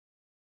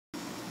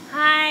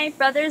Hi,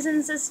 brothers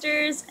and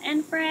sisters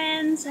and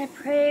friends. I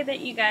pray that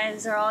you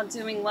guys are all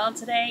doing well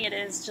today. It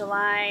is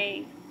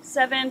July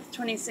 7th,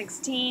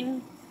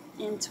 2016.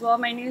 And to all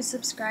my new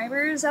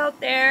subscribers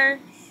out there,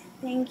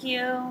 thank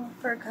you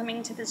for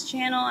coming to this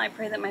channel. I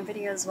pray that my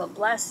videos will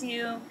bless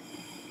you.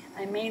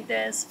 I made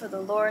this for the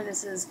Lord.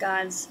 This is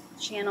God's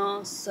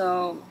channel,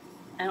 so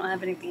I don't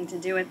have anything to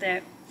do with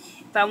it.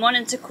 If I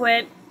wanted to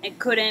quit, I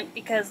couldn't,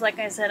 because like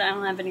I said, I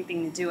don't have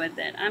anything to do with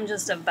it. I'm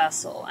just a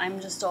vessel. I'm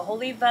just a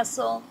holy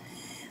vessel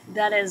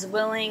that is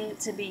willing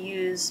to be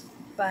used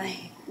by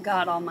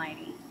God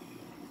Almighty,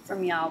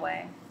 from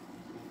Yahweh,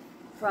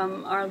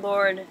 from our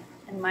Lord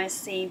and my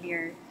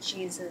Savior,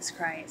 Jesus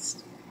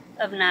Christ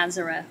of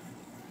Nazareth.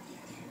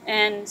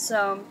 And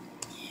so,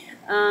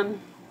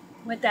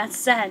 with that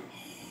said,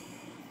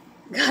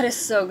 God is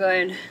so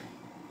good.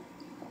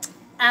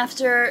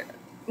 After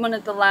one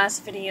of the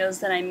last videos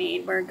that I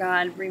made where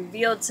God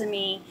revealed to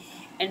me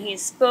and He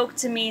spoke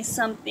to me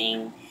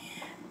something,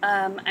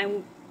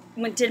 I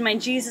did my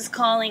Jesus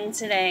calling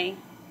today,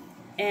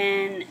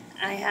 and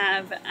I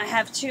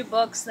have two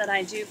books that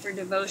I do for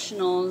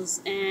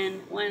devotionals,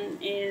 and one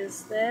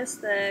is this,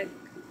 the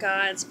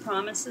God's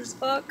Promises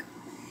book,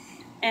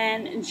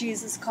 and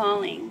Jesus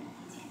Calling.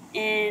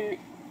 And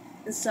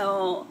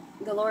so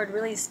the Lord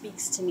really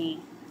speaks to me.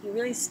 He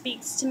really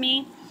speaks to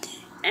me,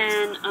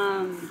 and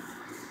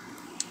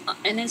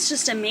it's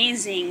just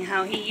amazing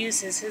how He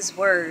uses His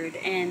Word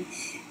and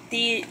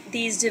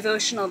these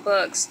devotional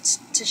books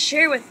to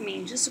share with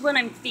me just what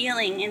I'm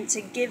feeling and to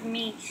give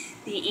me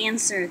the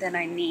answer that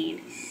I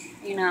need.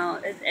 You know,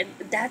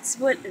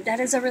 that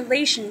is a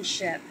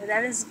relationship.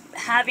 That is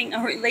having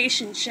a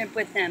relationship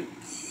with Him,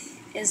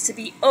 is to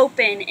be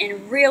open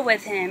and real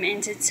with Him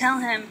and to tell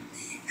Him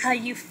how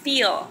you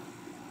feel.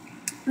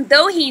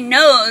 Though He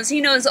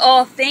knows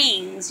all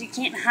things, you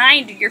can't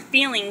hide your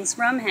feelings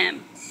from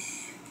Him.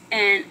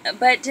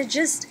 But to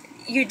just,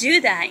 you do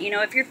that, you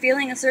know, if you're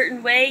feeling a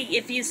certain way,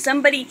 if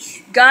somebody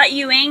got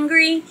you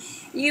angry,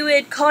 you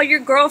would call your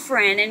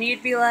girlfriend and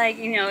you'd be like,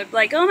 you know,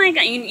 like, oh my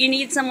God, you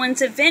need someone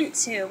to vent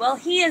to. Well,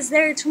 He is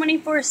there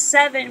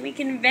 24/7. We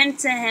can vent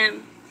to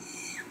Him,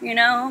 you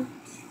know,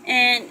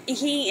 and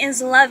He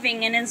is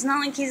loving, and it's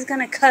not like He's going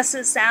to cuss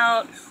us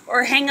out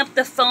or hang up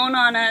the phone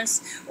on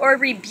us or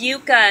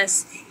rebuke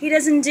us. He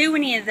doesn't do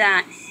any of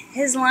that.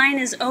 His line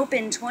is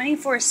open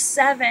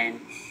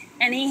 24/7.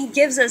 And He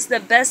gives us the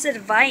best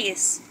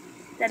advice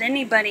that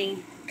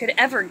anybody could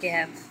ever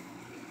give.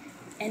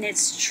 And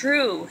it's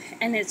true,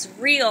 and it's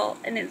real,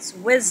 and it's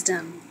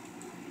wisdom.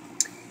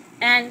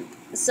 And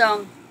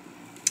so,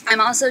 I'm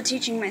also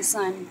teaching my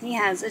son. He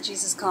has a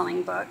Jesus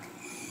Calling book,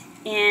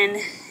 and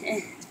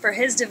for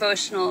his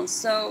devotionals.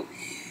 So,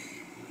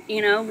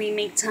 you know, we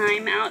make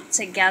time out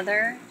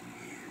together.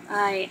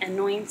 I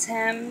anoint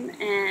him,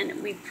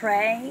 and we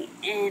pray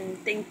and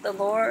thank the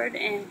Lord,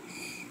 and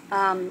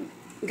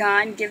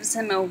God gives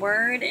him a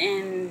word,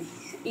 and,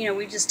 you know,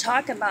 we just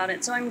talk about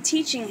it. So I'm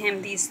teaching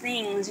him these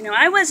things. You know,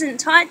 I wasn't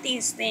taught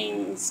these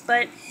things,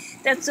 but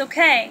that's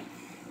okay,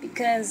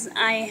 because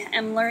I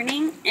am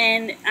learning,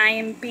 and I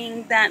am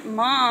being that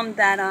mom,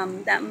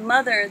 that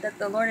mother that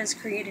the Lord has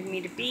created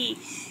me to be,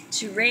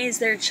 to raise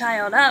their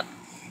child up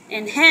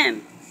in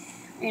Him,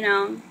 you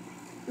know.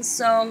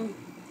 So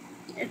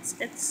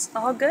it's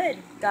all good.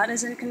 God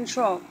is in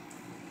control.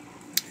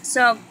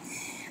 So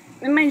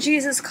in my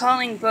Jesus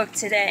Calling book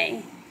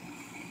today,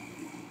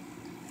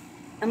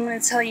 I'm going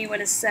to tell you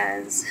what it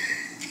says.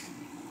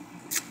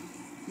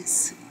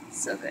 It's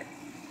so good.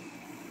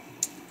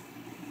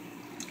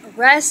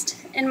 Rest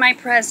in my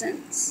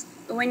presence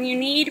when you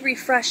need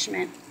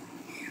refreshment.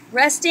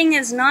 Resting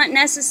is not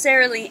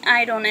necessarily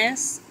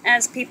idleness,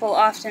 as people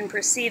often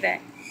perceive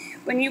it.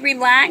 When you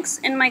relax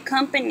in my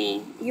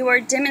company, you are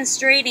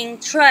demonstrating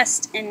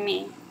trust in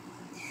me.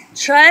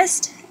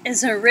 Trust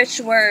is a rich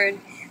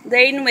word,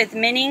 laden with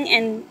meaning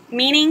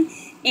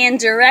and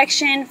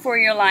direction for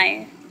your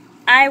life.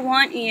 I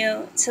want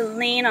you to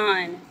lean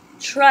on,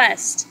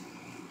 trust,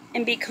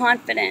 and be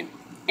confident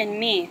in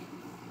me.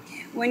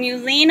 When you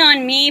lean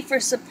on me for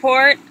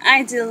support,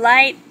 I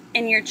delight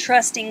in your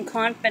trusting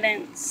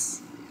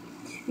confidence.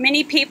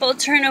 Many people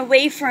turn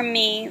away from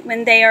me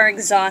when they are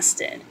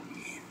exhausted.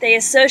 They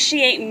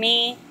associate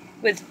me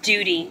with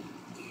duty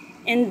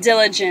and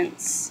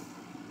diligence.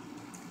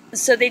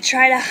 So they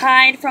try to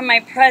hide from my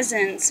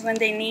presence when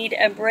they need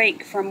a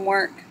break from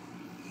work.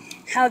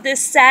 How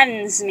this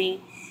saddens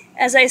me.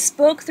 As I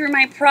spoke through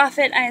my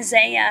prophet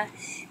Isaiah,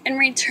 and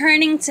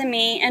returning to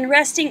me and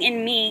resting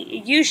in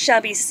me, you shall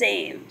be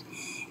saved.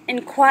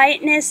 And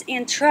quietness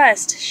and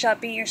trust shall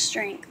be your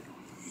strength.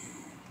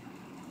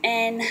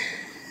 And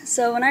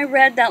so when I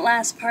read that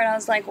last part, I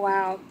was like,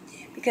 wow,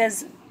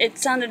 because it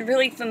sounded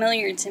really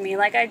familiar to me.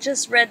 Like I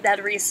just read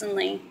that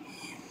recently.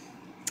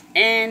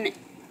 And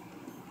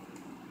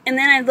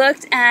then I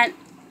looked at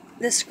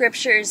the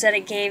scriptures that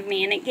it gave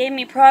me, and it gave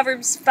me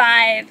Proverbs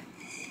 5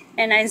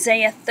 and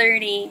Isaiah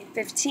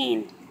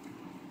 30:15.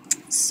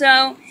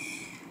 So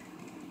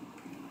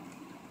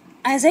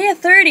Isaiah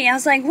 30, I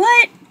was like,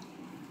 what?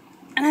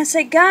 And I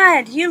said,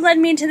 God, you led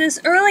me to this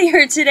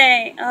earlier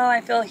today. Oh, I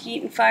feel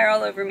heat and fire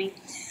all over me.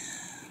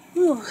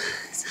 Ooh,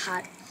 it's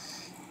hot.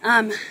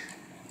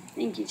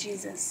 Thank you,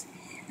 Jesus.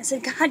 I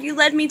said, God, you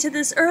led me to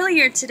this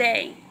earlier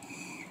today.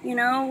 You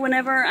know,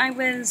 whenever I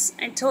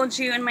told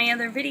you in my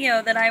other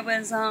video that I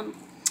was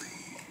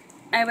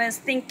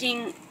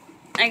thinking,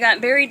 I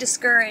got very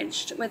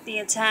discouraged with the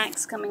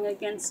attacks coming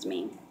against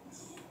me.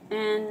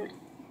 And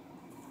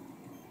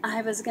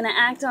I was going to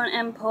act on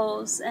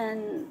impulse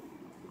and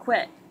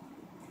quit.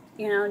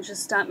 You know,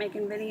 just stop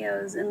making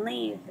videos and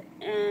leave.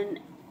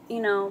 And,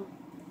 you know,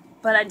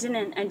 but I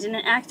didn't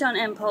act on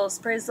impulse.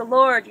 Praise the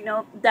Lord. You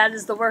know, that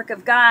is the work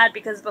of God,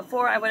 because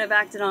before I would have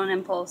acted on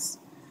impulse.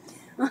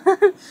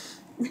 Thank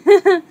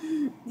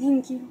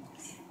you.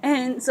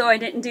 And so I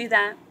didn't do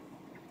that.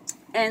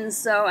 And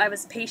so I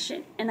was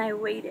patient, and I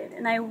waited,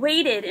 and I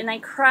waited, and I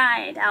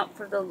cried out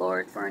for the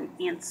Lord for an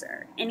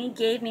answer. And He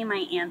gave me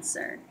my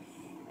answer.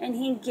 And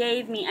He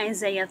gave me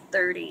Isaiah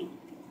 30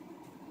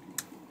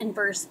 in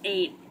verse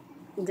 8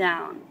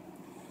 down.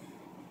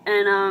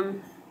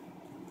 And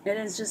it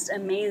is just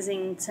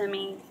amazing to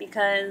me,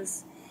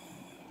 because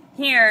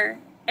here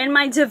in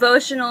my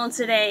devotional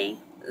today,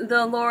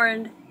 the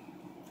Lord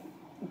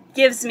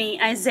gives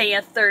me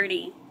Isaiah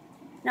 30.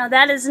 Now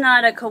that is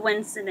not a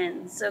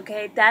coincidence,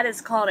 okay? That is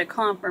called a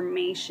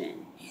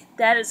confirmation.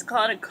 That is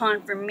called a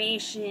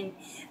confirmation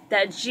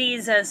that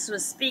Jesus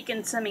was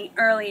speaking to me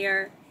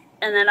earlier,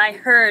 and that I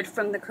heard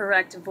from the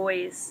correct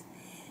voice.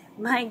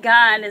 My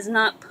God is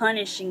not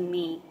punishing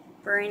me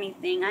for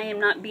anything. I am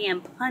not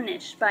being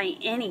punished by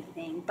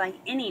anything, by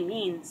any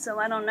means. So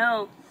I don't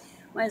know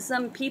why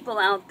some people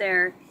out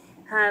there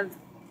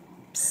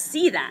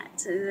see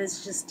that.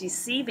 It's just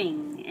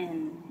deceiving,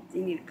 and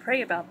you need to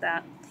pray about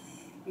that.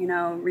 You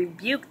know,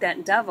 rebuke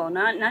that devil,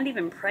 not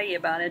even pray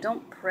about it.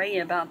 Don't pray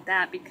about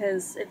that,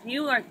 because if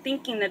you are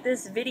thinking that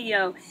this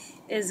video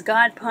is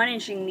God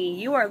punishing me,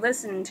 you are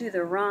listening to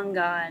the wrong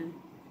God.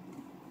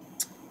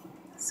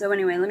 So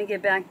anyway, let me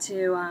get back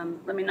to,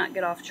 let me not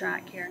get off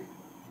track here.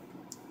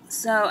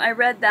 So I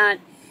read that,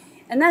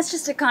 and that's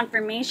just a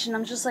confirmation.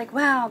 I'm just like,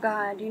 wow,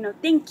 God, you know,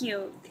 thank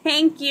you.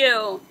 Thank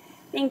you.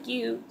 Thank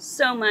you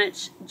so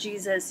much,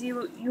 Jesus.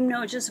 You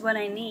know just what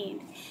I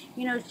need.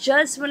 You know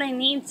just what I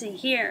need to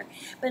hear.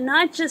 But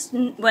not just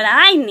what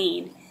I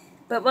need,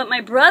 but what my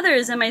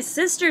brothers and my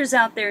sisters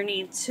out there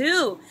need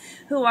too,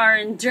 who are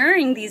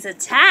enduring these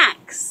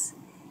attacks,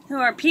 who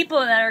are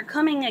people that are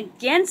coming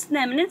against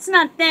them. And it's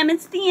not them,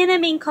 it's the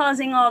enemy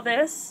causing all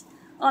this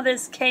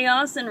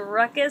chaos and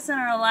ruckus in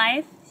our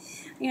life,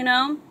 you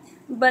know.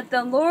 But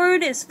the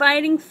Lord is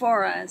fighting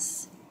for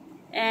us.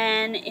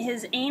 And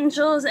His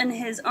angels and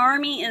His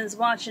army is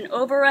watching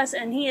over us,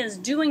 and He is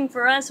doing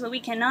for us what we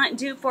cannot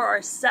do for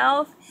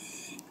ourselves.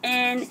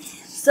 And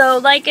so,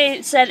 like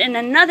I said in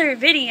another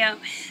video,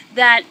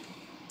 that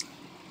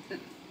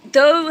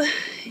though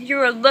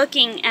you're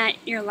looking at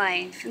your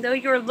life, though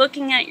you're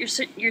looking at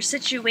your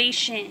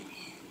situation,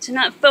 to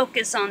not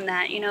focus on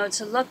that, you know,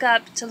 to look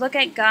up, to look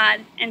at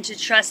God, and to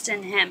trust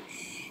in Him.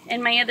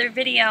 In my other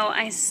video,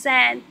 I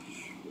said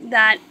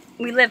that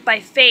we live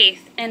by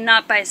faith and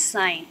not by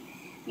sight.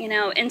 You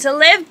know, and to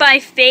live by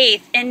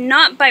faith and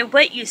not by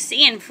what you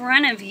see in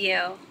front of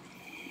you,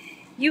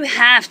 you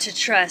have to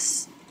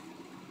trust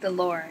the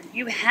Lord.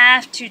 You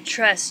have to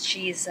trust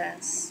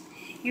Jesus.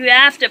 You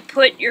have to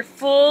put your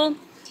full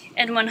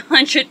and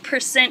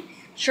 100%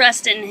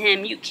 trust in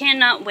Him. You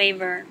cannot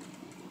waver.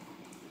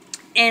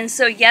 And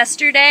so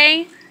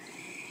yesterday,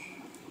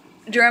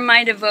 during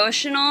my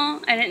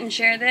devotional, I didn't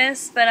share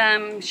this, but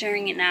I'm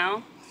sharing it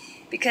now.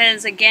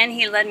 Because, again,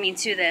 He led me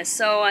to this.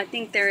 So I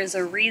think there is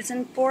a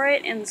reason for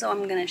it, and so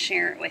I'm going to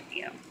share it with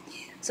you.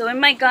 So in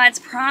my God's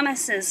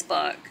Promises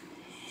book,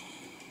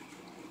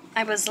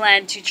 I was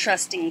led to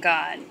trusting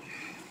God.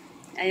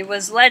 I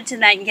was led to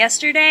that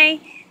yesterday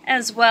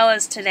as well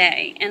as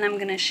today, and I'm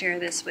going to share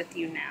this with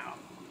you now.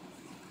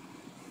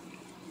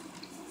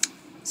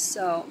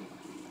 So,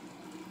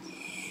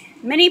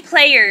 many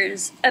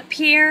players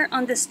appear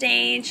on the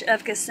stage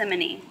of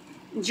Gethsemane.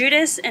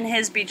 Judas and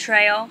his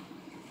betrayal,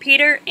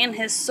 Peter and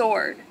his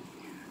sword,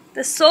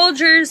 the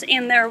soldiers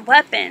and their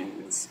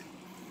weapons.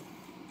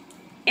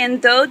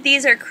 And though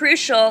these are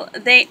crucial,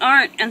 they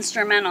aren't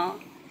instrumental.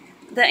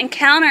 The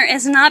encounter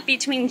is not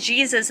between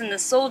Jesus and the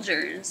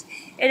soldiers.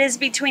 It is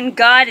between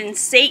God and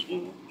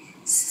Satan.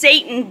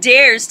 Satan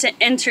dares to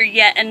enter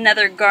yet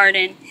another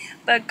garden,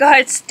 but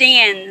God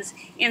stands,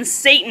 and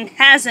Satan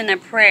hasn't a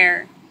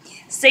prayer.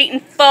 Satan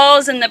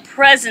falls in the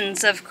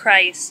presence of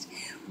Christ.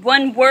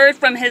 One word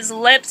from his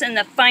lips and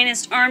the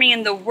finest army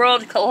in the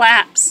world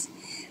collapse.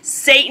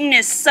 Satan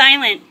is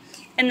silent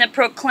in the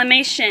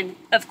proclamation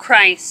of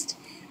Christ.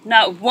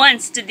 Not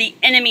once did the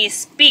enemy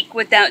speak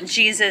without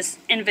Jesus'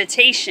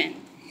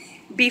 invitation.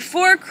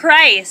 Before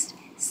Christ,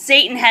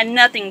 Satan had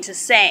nothing to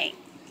say.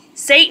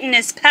 Satan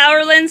is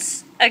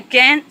powerless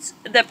against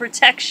the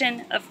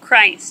protection of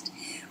Christ.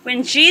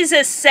 When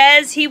Jesus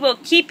says He will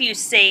keep you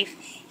safe,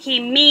 He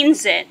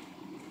means it.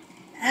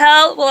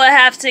 Hell will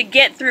have to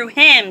get through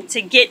Him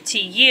to get to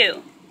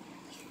you.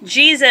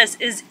 Jesus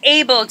is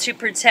able to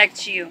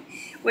protect you.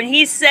 When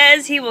he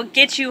says he will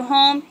get you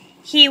home,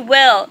 he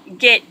will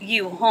get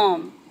you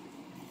home.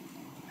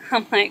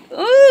 I'm like,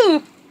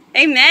 ooh,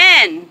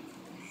 amen.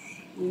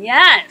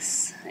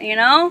 Yes, you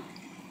know?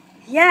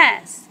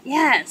 Yes,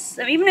 yes.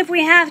 So even if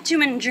we have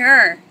to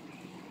endure,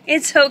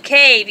 it's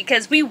okay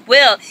because we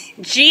will.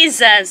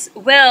 Jesus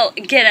will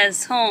get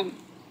us home.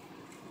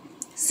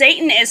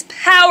 Satan is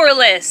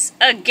powerless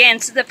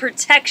against the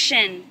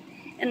protection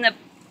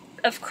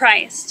of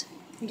Christ.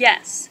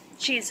 Yes,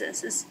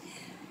 Jesus is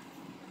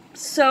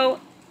so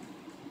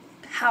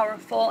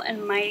powerful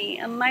and mighty.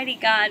 A mighty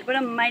God. What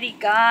a mighty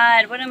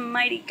God. What a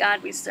mighty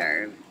God we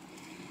serve.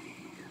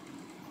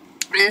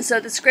 And so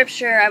the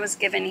scripture I was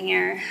given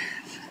here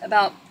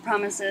about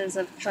promises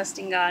of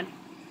trusting God.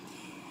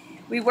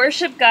 We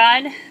worship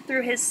God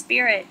through his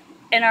Spirit,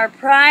 and our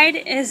pride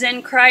is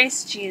in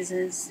Christ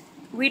Jesus.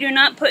 We do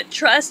not put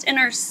trust in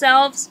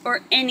ourselves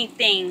or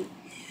anything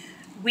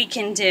we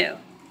can do.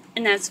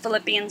 And that's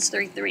Philippians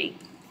 3:3.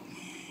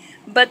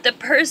 But the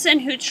person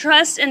who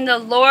trusts in the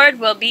Lord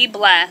will be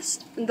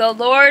blessed. The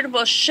Lord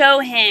will show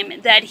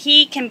him that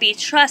he can be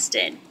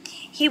trusted.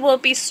 He will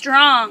be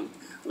strong,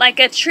 like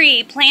a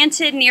tree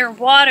planted near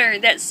water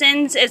that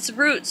sends its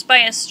roots by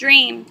a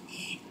stream.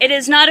 It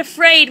is not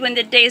afraid when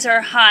the days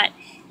are hot.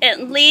 Its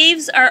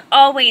leaves are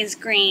always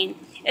green.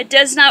 It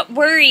does not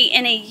worry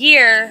in a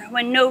year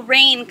when no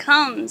rain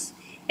comes.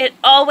 It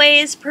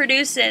always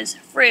produces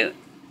fruit.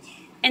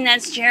 And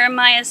that's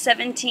Jeremiah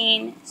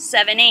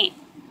 17:7-8.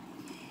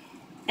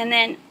 And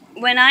then,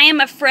 when I am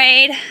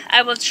afraid,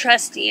 I will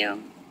trust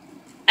you.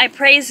 I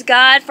praise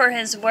God for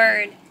his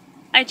word.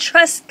 I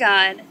trust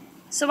God,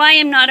 so I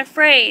am not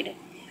afraid.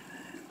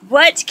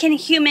 What can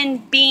human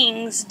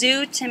beings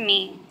do to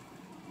me?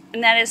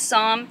 And that is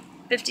Psalm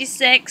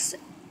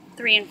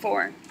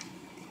 56:3-4.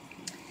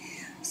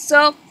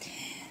 So,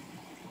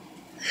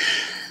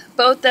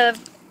 both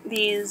of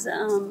these,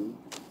 the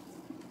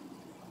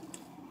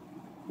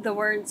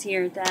words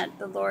here that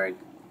the Lord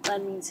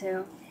led me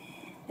to,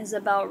 is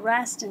about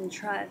rest and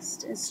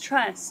trust. It's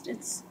trust.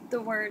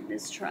 The word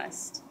is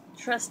trust.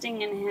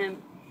 Trusting in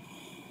him.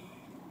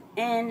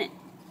 And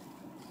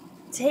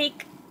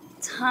take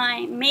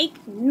time. Make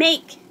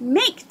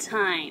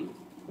time.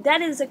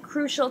 That is a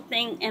crucial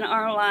thing in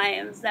our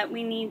lives that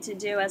we need to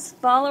do as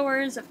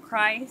followers of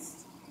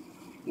Christ.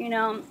 You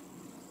know,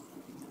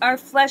 our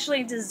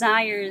fleshly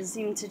desires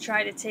seem to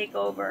try to take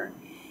over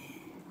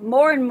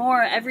more and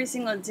more every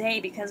single day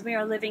because we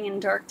are living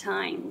in dark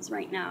times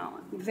right now.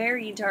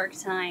 Very dark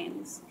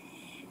times.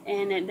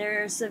 And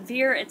there are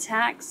severe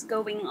attacks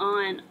going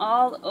on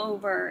all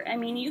over. I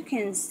mean, you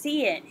can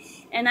see it.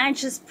 And I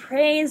just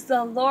praise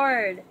the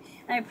Lord.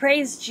 I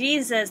praise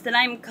Jesus that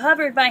I'm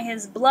covered by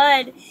his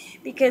blood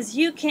because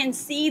you can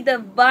see the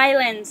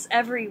violence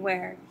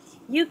everywhere.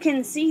 You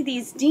can see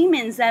these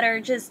demons that are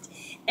just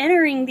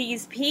entering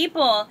these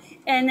people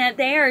and that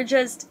they are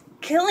just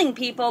killing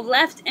people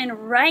left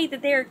and right,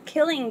 that they are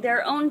killing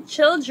their own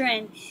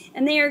children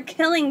and they are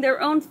killing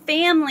their own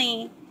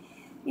family,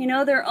 you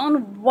know, their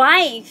own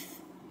wife,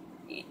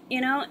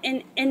 you know,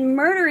 and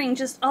murdering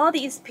just all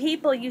these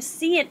people. You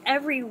see it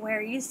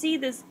everywhere. You see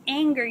this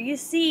anger. You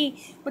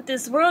see what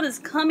this world is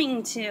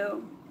coming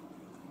to.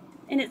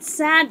 And it's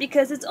sad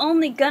because it's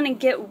only gonna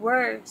get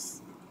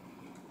worse.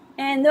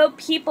 And though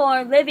people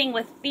are living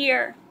with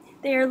fear,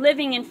 they are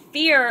living in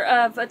fear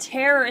of a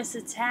terrorist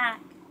attack.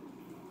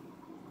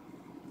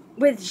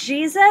 With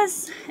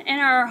Jesus in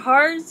our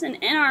hearts and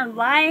in our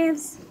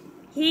lives,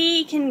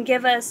 he can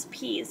give us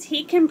peace.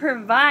 He can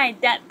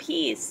provide that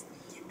peace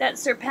that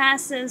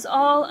surpasses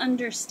all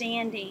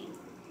understanding,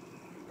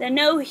 that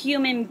no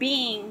human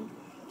being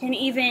can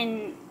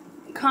even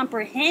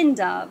comprehend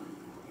of,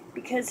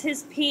 because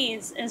his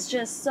peace is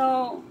just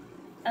so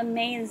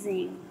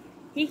amazing.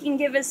 He can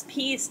give us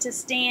peace to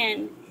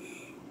stand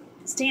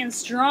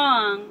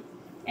strong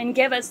and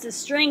give us the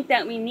strength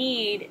that we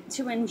need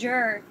to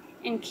endure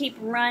and keep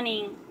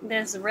running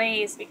this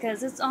race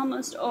because it's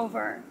almost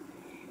over.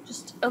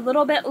 Just a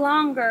little bit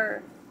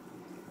longer.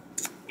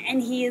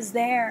 And he is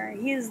there.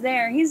 He is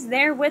there. He's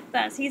there with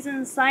us. He's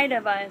inside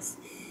of us.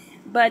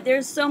 But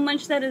there's so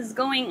much that is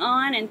going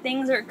on and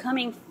things are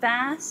coming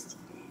fast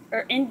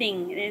or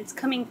ending. It's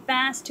coming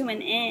fast to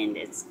an end.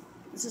 It's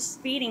just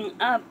speeding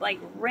up like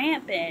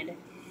rampant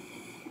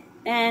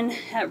and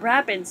at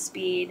rapid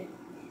speed.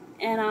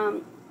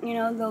 And, you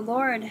know, the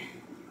Lord,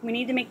 we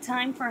need to make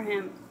time for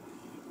him.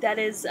 That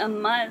is a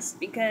must,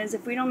 because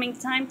if we don't make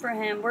time for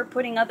him, we're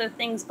putting other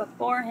things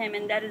before him,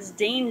 and that is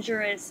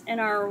dangerous in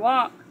our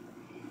walk,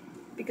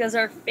 because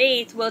our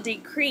faith will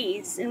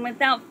decrease, and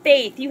without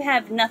faith, you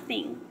have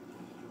nothing.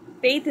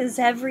 Faith is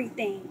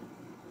everything.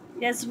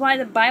 That's why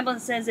the Bible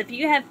says if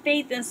you have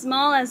faith as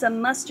small as a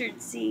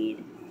mustard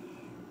seed,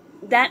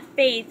 that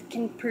faith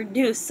can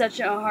produce such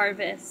a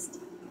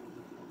harvest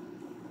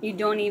you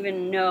don't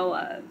even know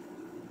of.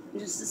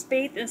 Just as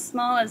faith as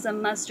small as a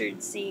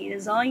mustard seed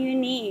is all you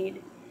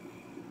need.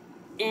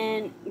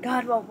 And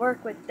God will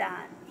work with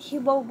that. He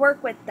will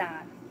work with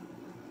that.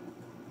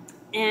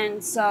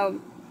 And so,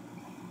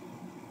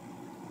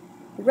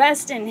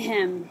 Rest in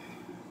Him.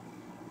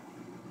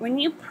 When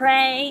you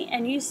pray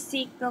and you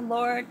seek the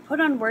Lord, put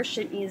on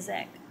worship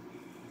music.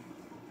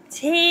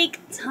 Take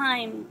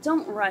time.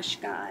 Don't rush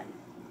God.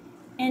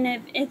 And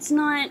if it's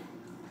not,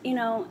 you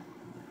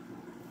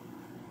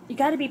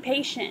got to be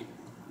patient.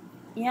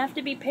 You have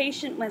to be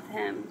patient with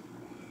Him.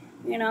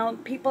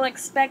 People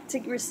expect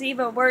to receive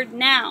a word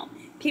now.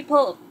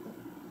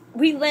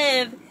 We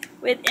live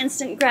with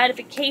instant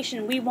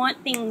gratification. We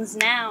want things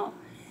now.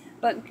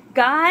 But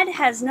God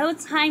has no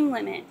time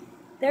limit.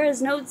 There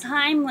is no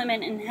time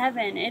limit in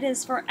heaven. It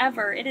is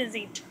forever. It is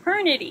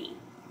eternity,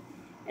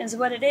 is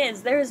what it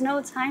is. There is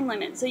no time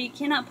limit. So you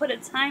cannot put a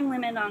time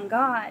limit on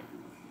God.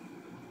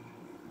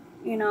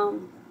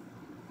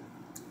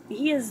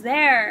 He is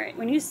there.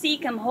 When you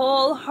seek Him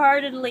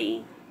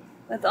wholeheartedly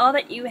with all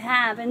that you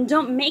have, and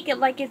don't make it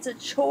like it's a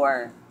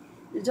chore.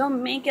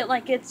 Don't make it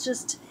like it's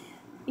just,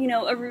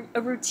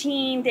 a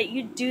routine that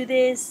you do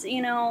this,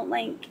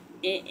 like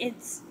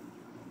it's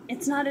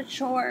not a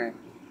chore.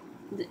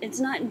 It's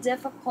not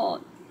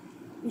difficult.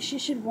 You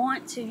should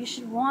want to. You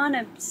should want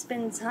to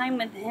spend time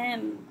with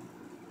Him.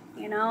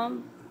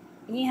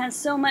 He has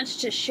so much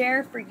to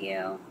share for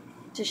you,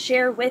 to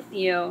share with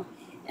you,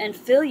 and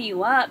fill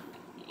you up.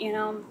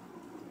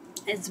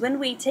 It's when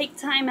we take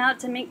time out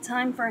to make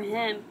time for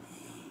Him,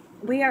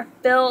 we are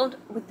filled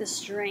with the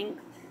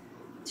strength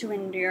to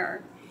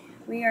endure.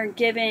 We are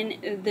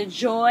given the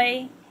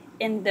joy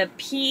and the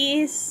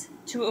peace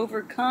to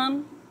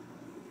overcome.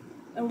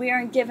 And we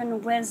are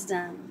given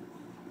wisdom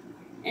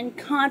and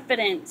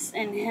confidence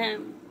in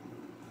Him.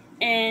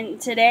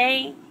 And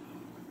today,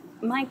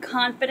 my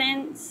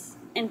confidence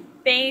and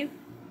faith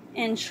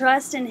and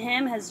trust in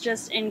Him has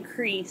just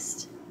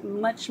increased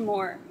much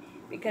more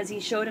because He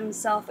showed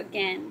Himself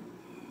again.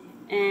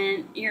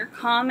 And your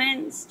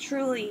comments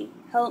truly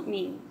help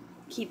me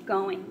keep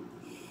going.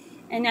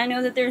 And I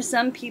know that there's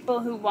some people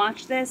who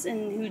watch this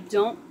and who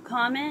don't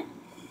comment.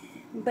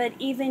 But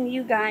even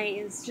you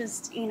guys,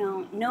 just,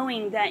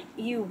 knowing that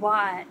you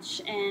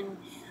watch and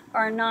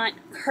are not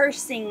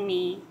cursing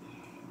me,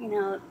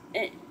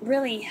 it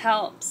really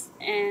helps.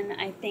 And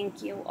I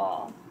thank you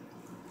all.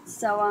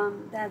 So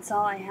that's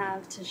all I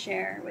have to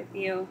share with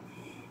you.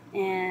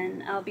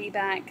 And I'll be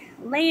back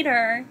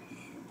later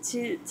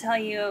to tell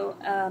you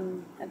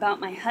about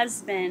my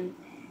husband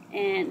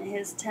and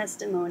his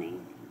testimony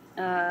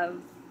of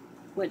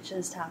what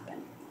just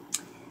happened.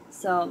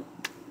 So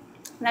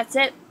that's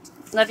it.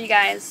 Love you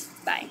guys.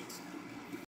 Bye.